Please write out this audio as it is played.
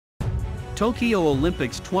Tokyo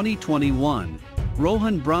Olympics 2021,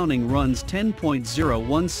 Rohan Browning runs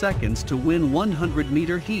 10.01 seconds to win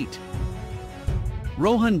 100-meter heat.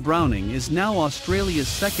 Rohan Browning is now Australia's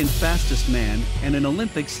second fastest man and an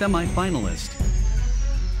Olympic semi-finalist.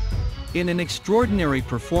 In an extraordinary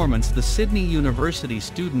performance, the Sydney University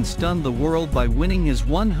student stunned the world by winning his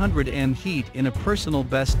 100m heat in a personal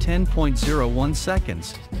best 10.01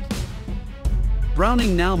 seconds.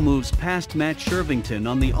 Browning now moves past Matt Shervington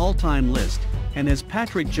on the all-time list, and has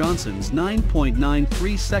Patrick Johnson's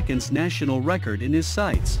 9.93 seconds national record in his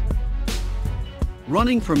sights.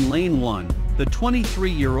 Running from lane 1, the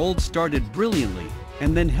 23-year-old started brilliantly,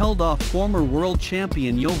 and then held off former world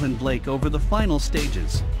champion Johan Blake over the final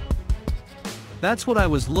stages. That's what I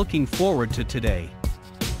was looking forward to today.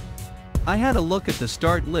 I had a look at the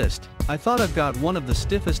start list. I thought I've got one of the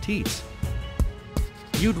stiffest heats.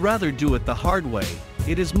 You'd rather do it the hard way.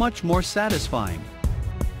 It is much more satisfying.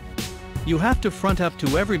 You have to front up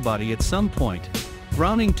to everybody at some point,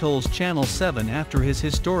 Browning told Channel 7 after his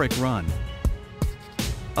historic run.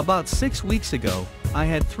 About 6 weeks ago, I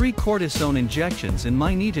had 3 cortisone injections in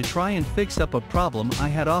my knee to try and fix up a problem I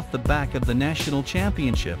had off the back of the national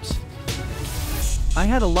championships. I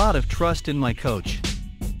had a lot of trust in my coach.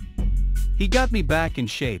 He got me back in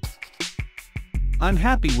shape. I'm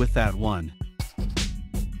happy with that one.